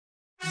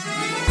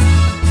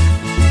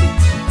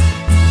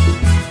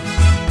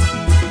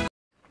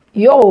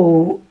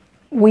Yo,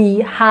 we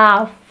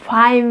have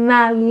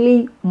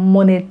finally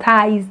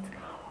monetized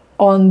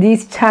on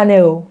this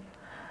channel.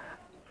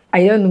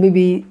 I don't know,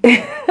 maybe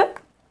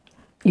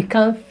you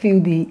can't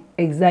feel the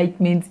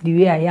excitement the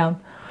way I am.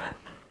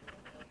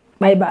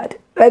 My bad.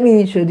 Let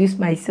me introduce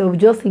myself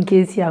just in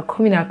case you are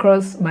coming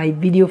across my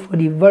video for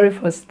the very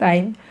first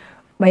time.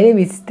 My name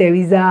is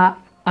Teresa.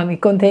 I'm a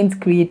content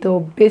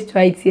creator based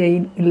right here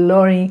in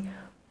Ilorin,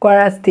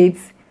 Kwara State,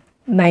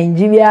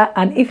 Nigeria.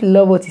 And if you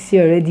love what you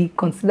see already,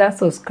 consider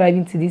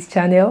subscribing to this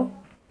channel.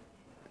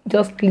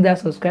 Just click that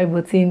subscribe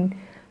button,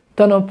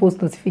 turn on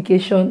post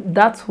notification.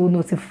 That will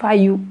notify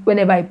you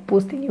whenever I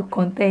post a new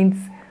content.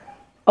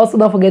 Also,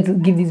 don't forget to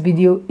give this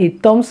video a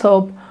thumbs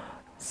up.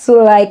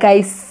 So like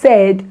I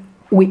said,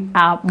 we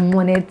are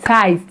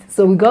monetized.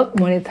 So we got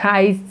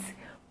monetized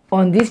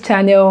on this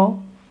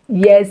channel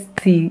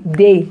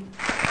yesterday.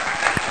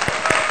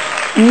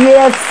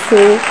 Yes,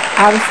 so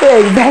I'm so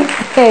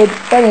excited.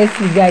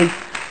 Honestly, guys,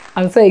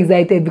 I'm so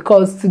excited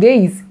because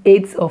today is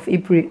 8th of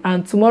April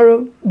and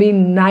tomorrow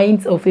being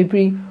 9th of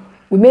April,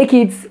 we make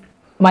it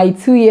my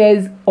 2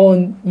 years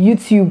on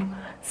YouTube.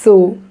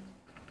 So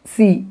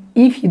see,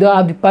 if you don't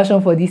have the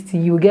passion for this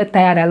thing, you will get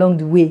tired along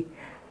the way.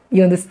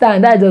 You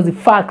understand? That's just the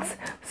fact.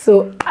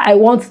 So I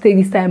want to take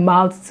this time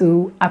out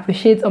to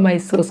appreciate all my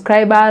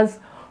subscribers,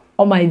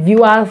 all my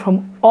viewers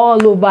from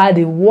all over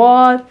the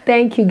world.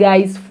 Thank you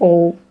guys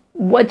for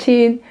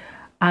watching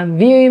and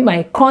viewing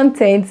my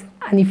content.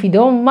 And if you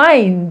don't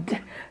mind,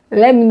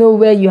 let me know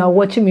where you are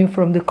watching me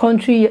from, the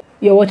country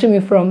you're watching me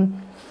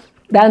from,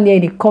 down there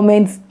in the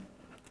comments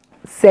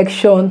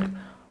section.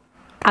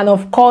 And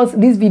of course,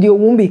 this video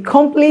won't be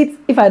complete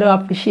if I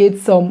don't appreciate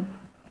some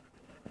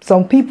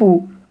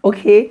people.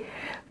 Okay,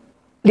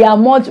 there are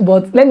much,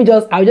 but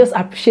I'll just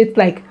appreciate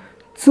like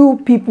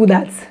 2 people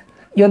that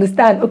you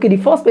understand. Okay, the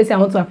first person I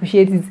want to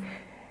appreciate is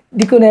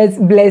Deaconess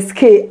Bless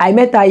K. I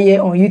met her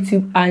here on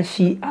YouTube and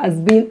she has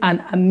been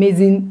an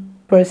amazing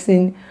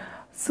person.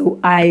 So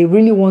I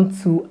really want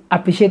to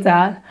appreciate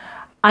her.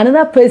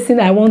 Another person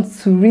I want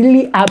to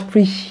really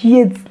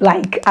appreciate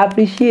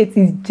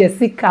is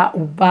Jessica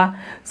Uba.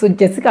 So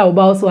Jessica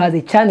Uba also has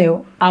a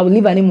channel. I will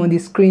leave her name on the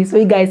screen so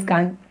you guys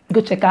can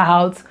go check her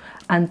out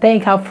and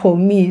thank her for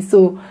me.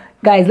 So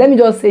guys, let me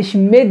just say she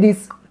made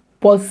this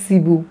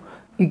possible.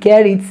 You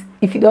get it?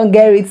 If you don't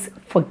get it,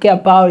 forget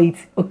about it.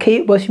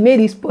 Okay, but she made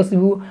this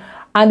possible.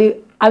 And the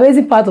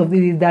amazing part of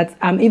this is that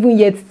I'm even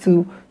yet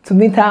to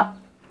meet her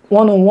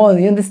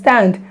one-on-one. You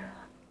understand?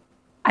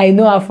 I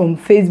know her from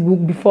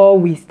Facebook before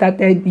we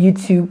started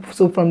YouTube.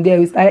 So from there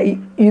we started,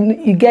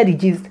 you get the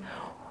gist.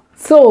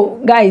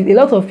 So guys, a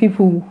lot of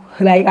people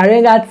like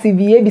Arenga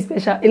TV, AB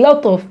Special, a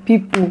lot of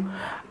people,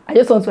 I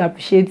just want to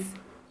appreciate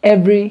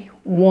every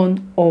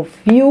one of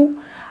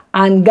you.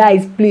 And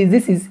guys, please,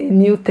 this is a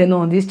new tenor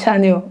on this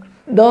channel.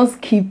 Don't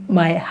skip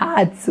my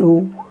heart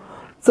so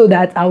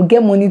that I'll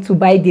get money to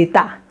buy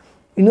data.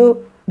 You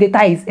know,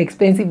 data is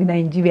expensive in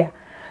Nigeria.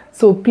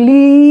 So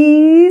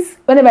please,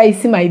 whenever you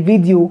see my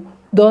video,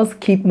 don't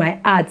skip my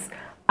ads.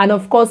 And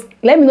of course,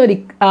 let me know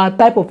the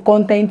type of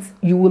content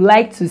you would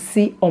like to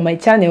see on my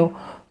channel,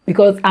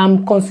 because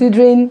I'm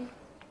considering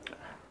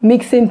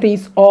mixing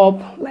things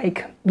up,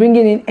 like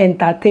bringing in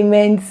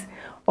entertainment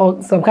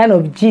or some kind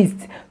of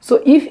gist.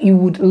 So if you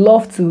would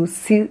love to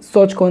see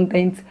such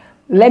content,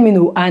 let me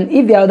know. And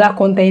if there are other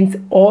content,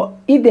 or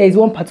if there is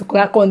one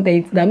particular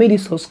content that made you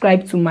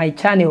subscribe to my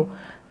channel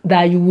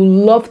that you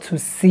would love to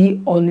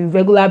see on a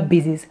regular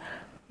basis,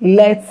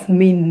 let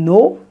me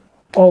know.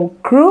 Or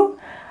crew.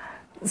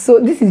 So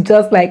this is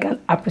just like an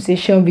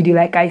appreciation video.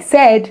 Like I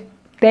said,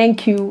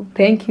 thank you.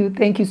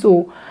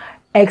 So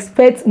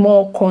expect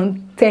more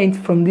content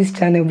from this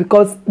channel,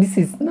 because this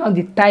is now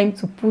the time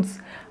to put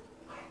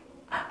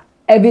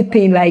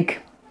everything,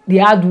 like the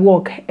hard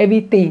work,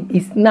 everything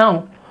is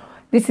now.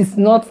 This is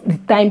not the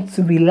time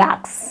to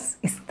relax.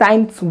 It's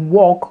time to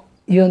work.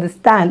 You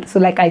understand? So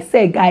like I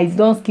said, guys,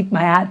 don't skip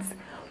my ads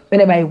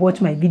whenever I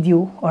watch my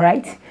video. All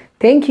right,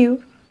 thank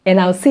you, and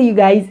I'll see you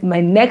guys in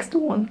my next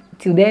one.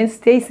 Till then,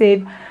 stay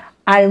safe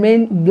and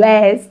remain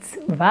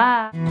blessed.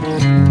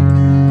 Bye.